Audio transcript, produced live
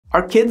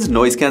Are kids'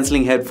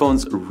 noise-canceling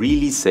headphones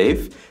really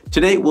safe?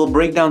 Today, we'll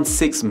break down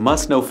 6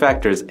 must-know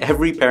factors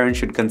every parent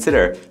should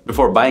consider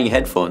before buying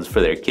headphones for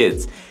their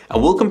kids.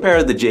 And we'll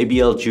compare the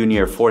JBL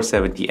Junior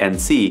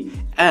 470NC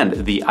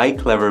and the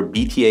iClever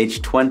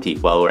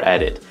BTH20 while we're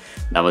at it.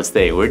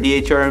 Namaste, we're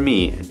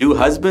DHRME. Do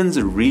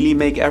husbands really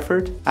make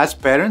effort? As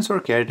parents or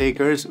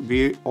caretakers,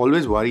 we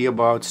always worry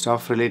about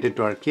stuff related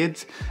to our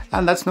kids,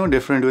 and that's no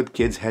different with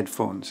kids'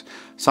 headphones.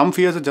 Some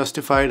fears are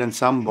justified and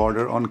some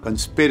border on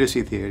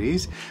conspiracy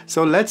theories.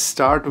 So let's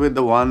start with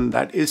the one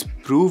that is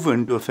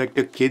proven to affect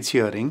your kids'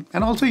 hearing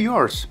and also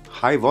yours,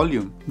 high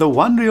volume. The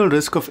one real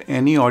risk of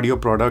any audio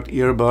product,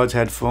 earbuds,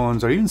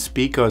 headphones, or even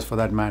speakers for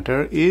that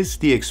matter, is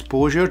the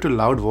exposure to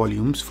loud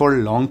volumes for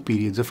long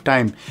periods of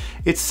time.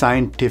 It's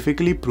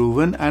scientifically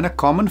proven and a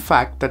common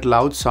fact that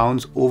loud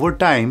sounds over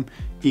time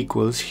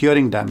equals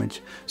hearing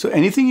damage. So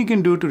anything you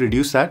can do to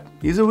reduce that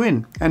is a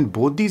win. And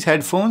both these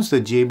headphones, the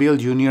JBL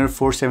Junior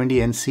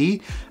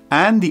 470NC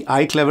and the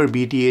iClever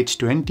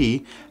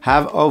BTH20,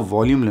 have a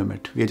volume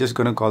limit. We're just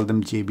going to call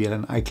them JBL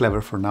and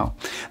iClever for now.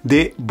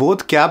 They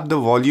both cap the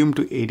volume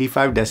to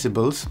 85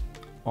 decibels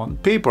on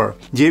paper.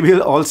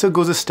 JBL also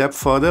goes a step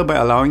further by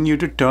allowing you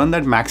to turn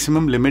that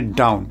maximum limit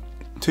down.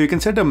 So you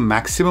can set a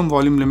maximum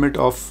volume limit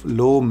of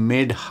low,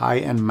 mid, high,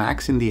 and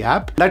max in the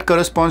app. That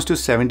corresponds to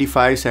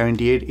 75,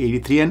 78,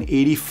 83, and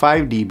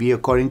 85 dB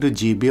according to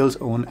JBL's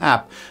own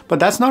app.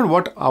 But that's not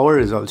what our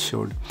results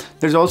showed.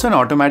 There's also an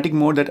automatic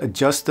mode that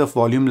adjusts the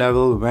volume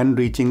level when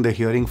reaching the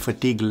hearing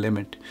fatigue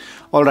limit.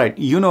 Alright,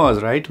 you know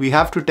us, right? We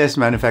have to test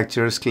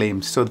manufacturers'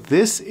 claims. So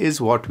this is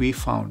what we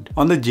found.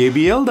 On the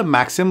JBL, the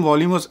maximum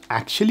volume was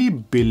actually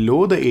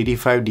below the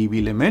 85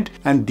 dB limit,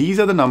 and these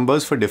are the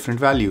numbers for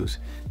different values,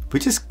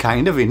 which is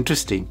kind of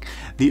interesting.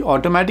 The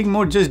automatic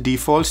mode just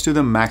defaults to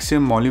the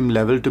maximum volume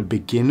level to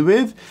begin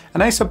with,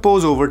 and I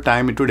suppose over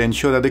time it would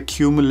ensure that the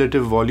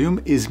cumulative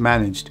volume is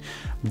managed.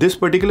 This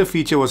particular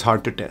feature was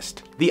hard to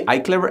test. The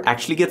iClever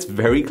actually gets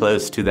very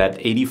close to that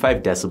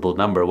 85 decibel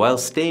number while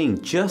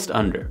staying just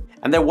under.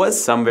 And there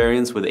was some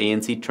variance with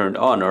ANC turned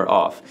on or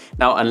off.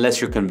 Now,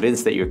 unless you're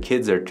convinced that your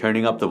kids are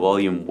turning up the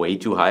volume way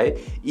too high,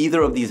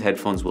 either of these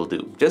headphones will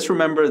do. Just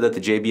remember that the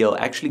JBL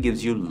actually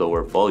gives you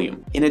lower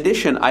volume. In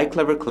addition,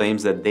 iClever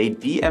claims that they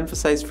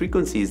de-emphasize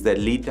frequencies that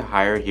lead to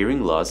higher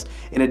hearing loss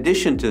in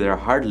addition to their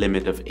hard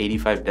limit of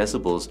 85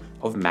 decibels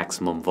of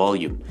maximum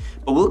volume.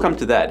 But we'll come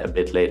to that a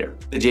bit later.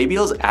 The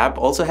JBL's app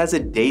also has a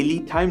daily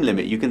time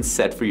limit you can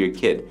set for your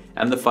kid.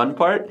 And the fun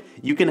part?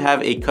 You can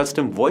have a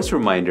custom voice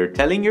reminder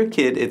telling your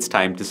kid it's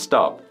time to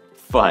stop.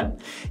 Fun.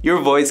 Your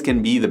voice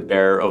can be the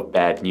bearer of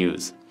bad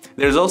news.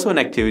 There's also an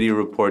activity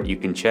report you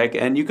can check,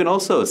 and you can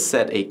also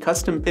set a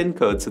custom PIN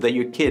code so that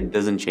your kid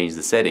doesn't change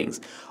the settings.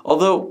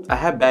 Although, I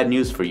have bad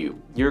news for you.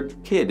 Your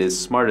kid is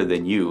smarter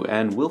than you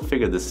and will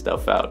figure this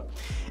stuff out.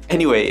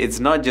 Anyway, it's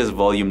not just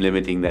volume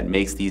limiting that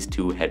makes these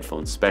two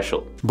headphones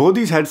special. Both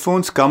these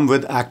headphones come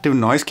with active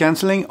noise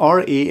cancelling,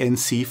 or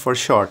ANC for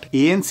short.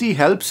 ANC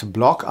helps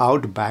block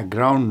out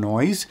background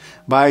noise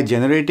by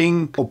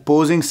generating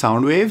opposing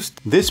sound waves.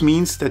 This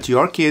means that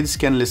your kids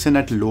can listen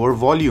at lower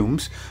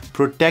volumes,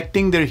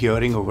 protecting their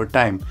hearing over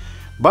time.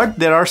 But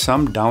there are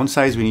some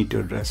downsides we need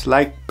to address,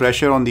 like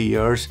pressure on the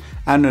ears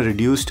and a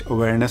reduced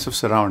awareness of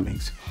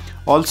surroundings.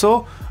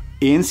 Also,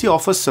 ANC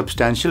offers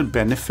substantial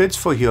benefits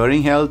for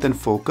hearing health and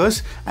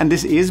focus, and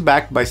this is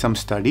backed by some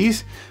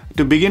studies.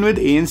 To begin with,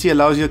 ANC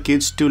allows your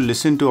kids to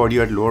listen to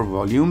audio at lower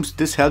volumes.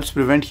 This helps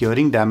prevent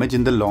hearing damage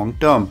in the long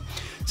term,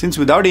 since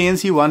without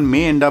ANC, one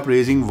may end up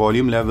raising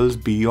volume levels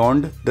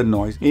beyond the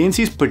noise. ANC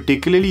is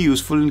particularly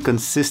useful in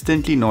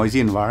consistently noisy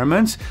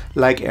environments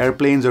like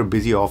airplanes or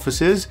busy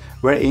offices,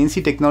 where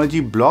ANC technology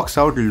blocks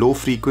out low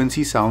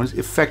frequency sounds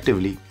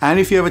effectively. And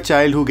if you have a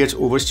child who gets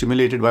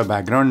overstimulated by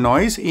background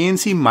noise,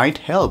 ANC might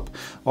help.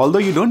 Although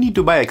you don't need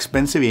to buy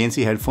expensive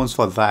ANC headphones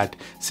for that.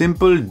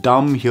 Simple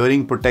dumb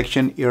hearing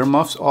protection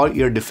earmuffs or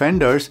ear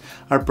defenders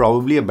are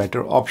probably a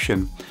better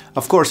option.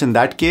 Of course, in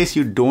that case,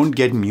 you don't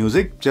get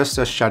music, just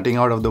a shutting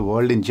out of the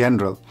world in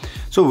general.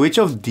 So which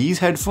of these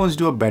headphones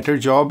do a better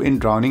job in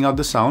drowning out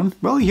the sound?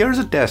 Well, here's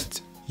a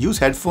test. Use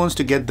headphones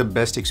to get the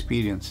best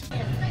experience.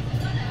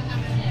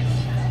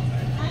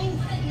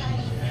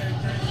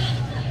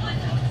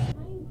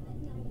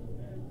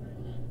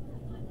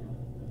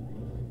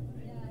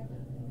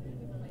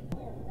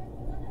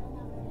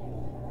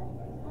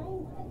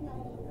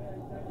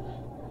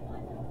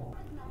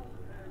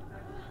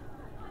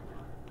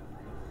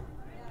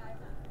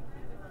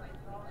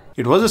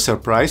 It was a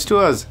surprise to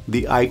us.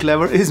 The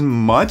iClever is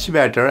much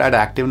better at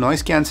active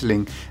noise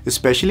cancelling,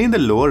 especially in the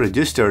lower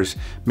registers,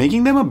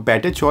 making them a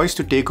better choice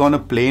to take on a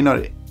plane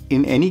or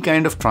in any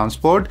kind of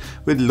transport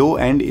with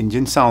low-end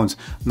engine sounds.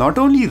 Not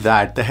only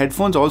that, the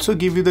headphones also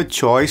give you the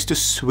choice to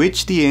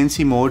switch the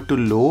ANC mode to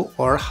low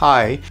or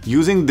high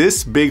using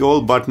this big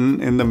old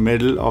button in the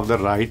middle of the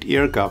right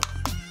ear cup.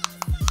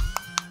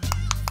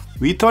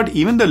 We thought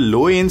even the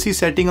low ANC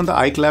setting on the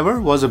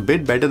iClever was a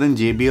bit better than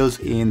JBL's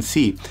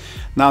ANC.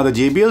 Now the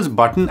JBL's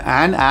button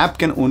and app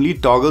can only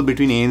toggle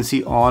between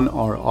ANC on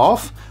or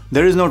off.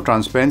 There is no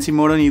transparency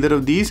mode on either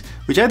of these,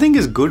 which I think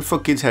is good for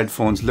kids'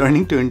 headphones.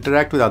 Learning to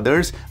interact with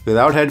others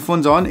without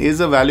headphones on is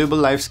a valuable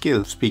life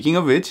skill. Speaking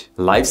of which,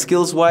 life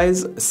skills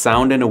wise,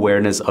 sound and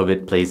awareness of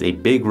it plays a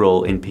big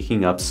role in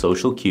picking up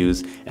social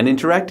cues and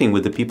interacting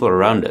with the people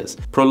around us.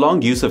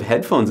 Prolonged use of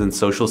headphones in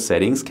social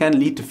settings can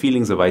lead to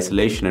feelings of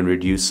isolation and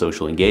reduced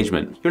social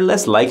engagement. You're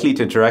less likely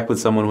to interact with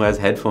someone who has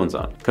headphones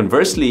on.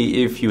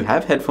 Conversely, if you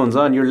have headphones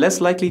on, you're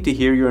less likely to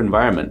hear your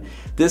environment.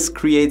 This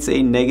creates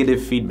a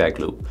negative feedback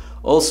loop.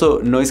 Also,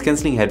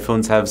 noise-canceling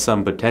headphones have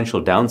some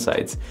potential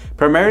downsides,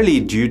 primarily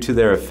due to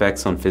their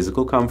effects on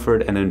physical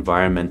comfort and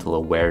environmental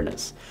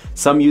awareness.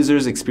 Some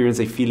users experience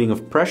a feeling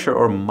of pressure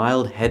or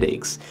mild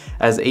headaches,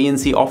 as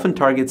ANC often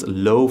targets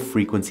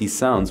low-frequency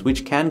sounds,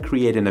 which can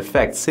create an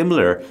effect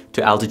similar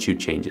to altitude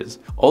changes.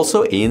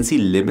 Also, ANC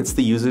limits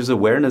the user's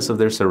awareness of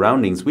their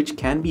surroundings, which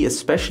can be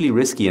especially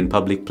risky in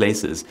public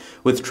places,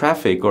 with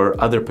traffic or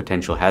other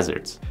potential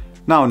hazards.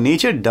 Now,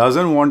 nature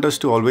doesn't want us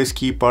to always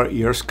keep our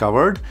ears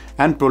covered,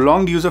 and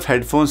prolonged use of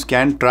headphones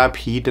can trap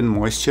heat and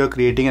moisture,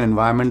 creating an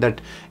environment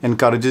that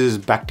encourages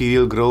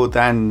bacterial growth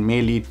and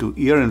may lead to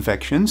ear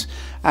infections.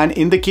 And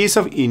in the case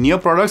of in-ear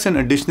products, an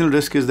additional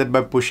risk is that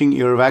by pushing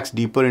earwax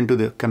deeper into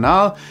the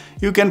canal,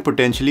 you can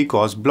potentially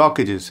cause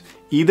blockages.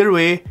 Either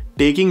way,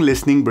 taking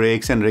listening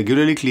breaks and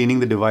regularly cleaning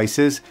the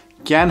devices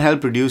can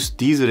help reduce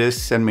these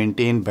risks and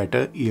maintain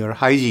better ear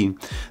hygiene.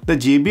 The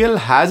JBL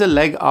has a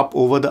leg up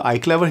over the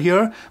iClever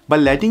here by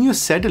letting you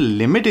set a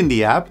limit in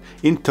the app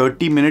in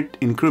 30-minute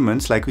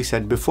increments like we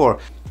said before.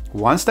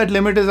 Once that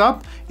limit is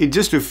up, it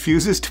just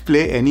refuses to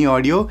play any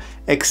audio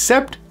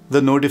except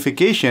the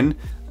notification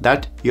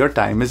that your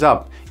time is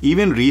up.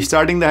 Even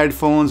restarting the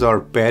headphones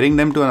or pairing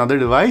them to another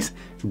device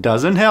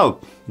doesn't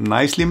help.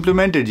 Nicely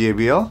implemented,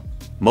 JBL.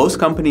 Most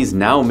companies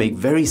now make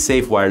very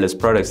safe wireless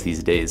products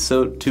these days,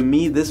 so to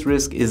me this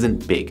risk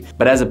isn't big.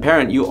 But as a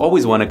parent, you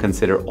always want to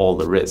consider all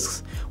the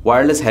risks.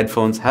 Wireless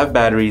headphones have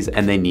batteries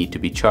and they need to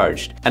be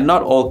charged. And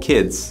not all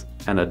kids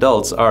and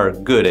adults are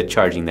good at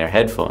charging their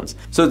headphones.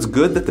 So it's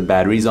good that the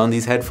batteries on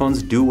these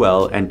headphones do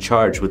well and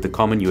charge with the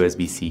common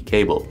USB-C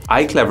cable.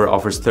 iClever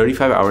offers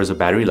 35 hours of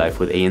battery life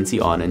with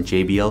ANC on and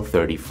JBL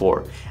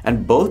 34.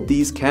 And both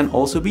these can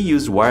also be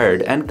used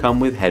wired and come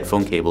with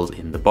headphone cables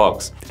in the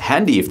box.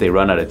 Handy if they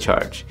run out of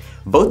charge.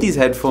 Both these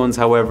headphones,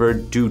 however,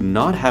 do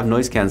not have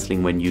noise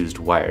cancelling when used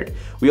wired.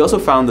 We also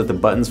found that the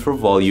buttons for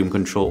volume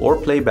control or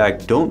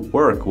playback don't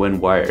work when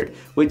wired,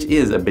 which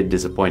is a bit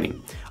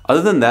disappointing.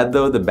 Other than that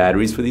though, the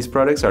batteries for these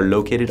products are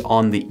located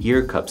on the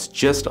ear cups,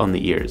 just on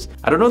the ears.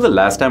 I don't know the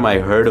last time I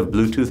heard of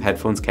Bluetooth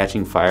headphones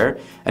catching fire,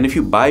 and if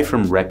you buy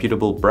from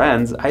reputable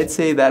brands, I'd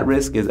say that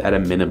risk is at a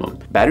minimum.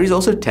 Batteries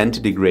also tend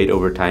to degrade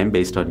over time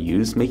based on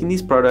use, making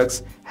these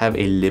products have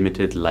a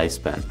limited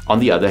lifespan. On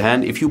the other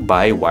hand, if you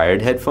buy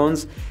wired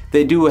headphones,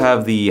 they do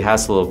have the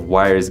hassle of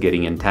wires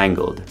getting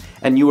entangled.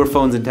 And newer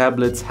phones and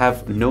tablets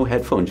have no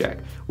headphone jack,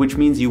 which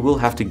means you will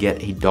have to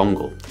get a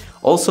dongle.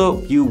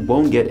 Also, you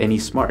won't get any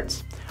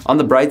smarts. On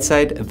the bright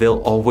side, they'll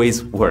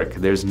always work.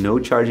 There's no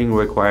charging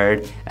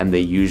required and they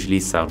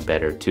usually sound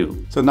better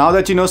too. So now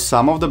that you know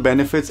some of the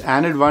benefits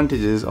and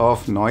advantages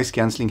of noise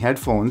cancelling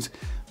headphones,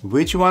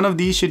 which one of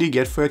these should you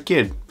get for a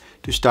kid?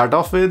 To start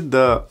off with,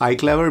 the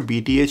iClever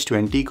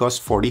BTH20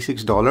 costs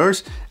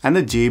 $46 and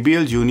the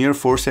JBL Junior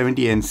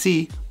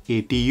 470NC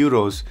 80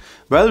 euros.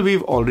 Well,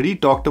 we've already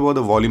talked about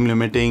the volume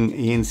limiting,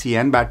 ANC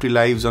and battery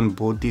lives on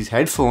both these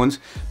headphones,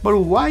 but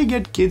why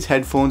get kids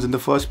headphones in the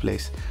first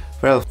place?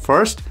 Well,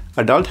 first,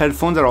 adult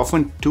headphones are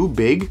often too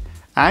big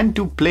and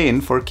too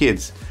plain for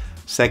kids.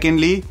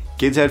 Secondly,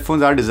 kids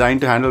headphones are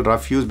designed to handle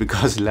rough use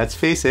because let's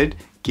face it,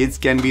 kids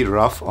can be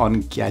rough on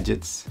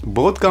gadgets.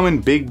 Both come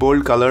in big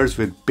bold colors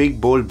with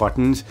big bold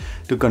buttons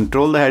to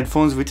control the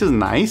headphones, which is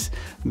nice.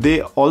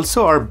 They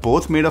also are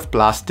both made of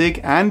plastic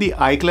and the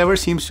iClever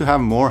seems to have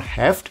more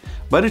heft,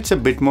 but it's a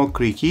bit more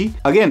creaky.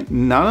 Again,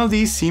 none of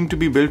these seem to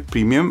be built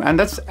premium, and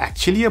that's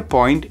actually a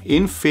point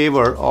in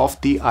favor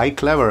of the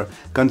iClever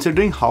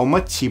considering how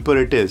much cheaper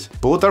it is.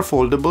 Both are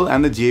foldable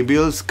and the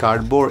JBL's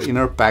cardboard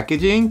inner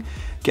packaging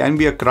can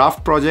be a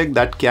craft project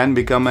that can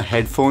become a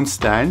headphone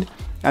stand.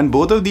 And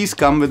both of these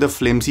come with a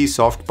flimsy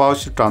soft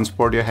pouch to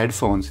transport your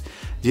headphones.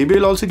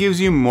 JBL also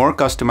gives you more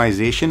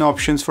customization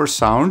options for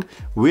sound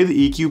with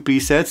EQ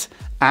presets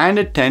and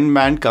a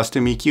 10-band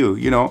custom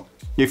EQ, you know,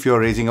 if you're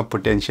raising a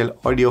potential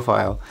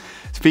audiophile.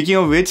 Speaking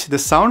of which, the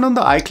sound on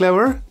the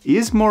iClever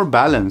is more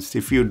balanced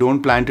if you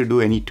don't plan to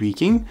do any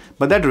tweaking,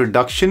 but that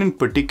reduction in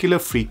particular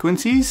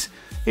frequencies,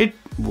 it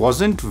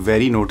wasn't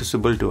very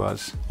noticeable to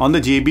us. On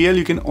the JBL,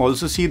 you can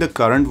also see the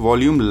current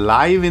volume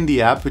live in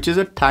the app, which is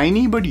a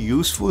tiny but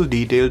useful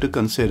detail to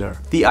consider.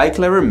 The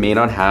iClever may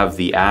not have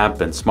the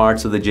app and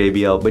smarts of the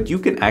JBL, but you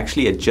can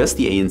actually adjust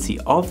the ANC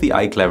of the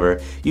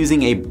iClever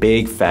using a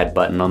big fat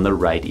button on the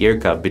right ear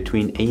cup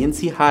between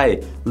ANC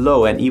high,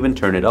 low, and even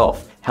turn it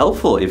off.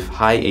 Helpful if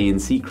high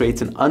ANC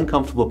creates an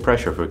uncomfortable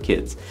pressure for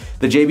kids.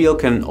 The JBL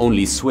can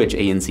only switch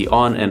ANC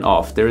on and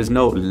off. There is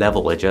no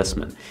level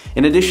adjustment.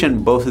 In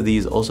addition, both of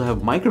these also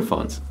have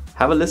microphones.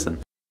 Have a listen.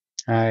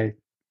 Hi,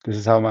 this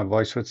is how my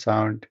voice would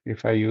sound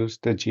if I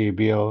used the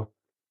JBL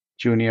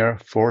Junior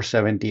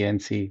 470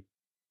 NC.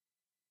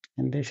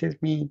 And this is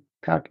me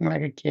talking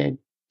like a kid.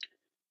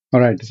 All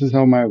right, this is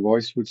how my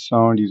voice would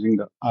sound using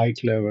the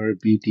iClever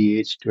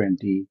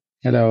BTH20.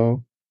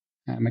 Hello,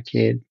 I'm a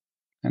kid.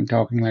 I'm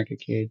talking like a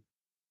kid.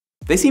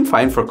 They seem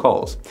fine for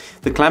calls.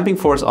 The clamping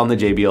force on the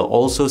JBL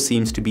also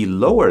seems to be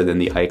lower than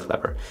the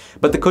iClever,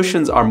 but the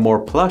cushions are more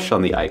plush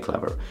on the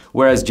iClever,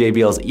 whereas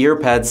JBL's ear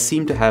pads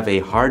seem to have a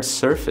hard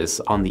surface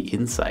on the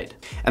inside.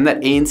 And that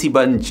ANC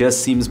button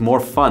just seems more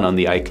fun on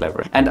the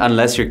iClever. And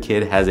unless your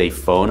kid has a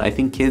phone, I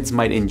think kids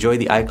might enjoy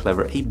the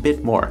iClever a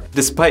bit more,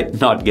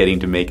 despite not getting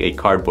to make a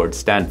cardboard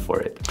stand for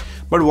it.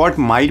 But what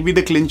might be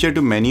the clincher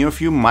to many of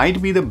you might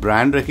be the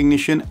brand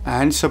recognition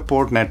and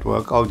support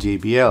network of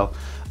JBL.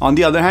 On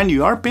the other hand,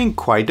 you are paying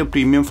quite a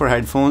premium for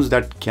headphones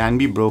that can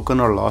be broken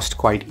or lost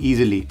quite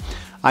easily.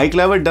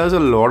 iClever does a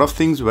lot of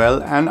things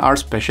well and are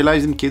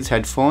specialized in kids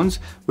headphones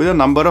with a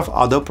number of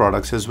other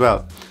products as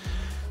well.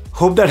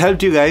 Hope that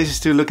helped you guys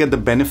to look at the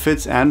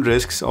benefits and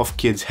risks of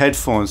kids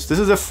headphones. This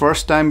is the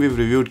first time we've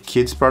reviewed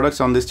kids products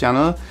on this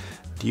channel.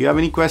 Do you have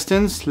any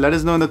questions? Let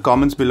us know in the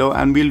comments below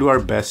and we'll do our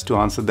best to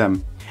answer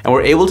them. And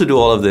we're able to do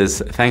all of this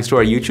thanks to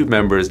our YouTube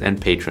members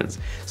and patrons.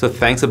 So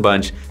thanks a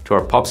bunch to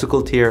our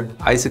Popsicle tier,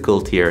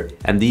 Icicle tier,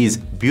 and these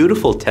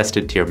beautiful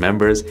Tested tier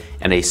members,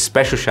 and a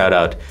special shout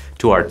out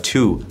to our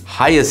 2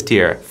 highest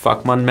tier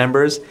Fuckman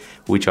members,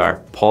 which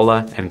are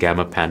Paula and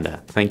Gamma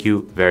Panda. Thank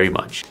you very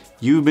much.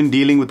 You've been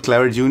dealing with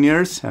clever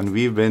juniors and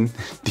we've been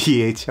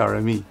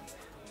DHRME.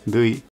 Dui.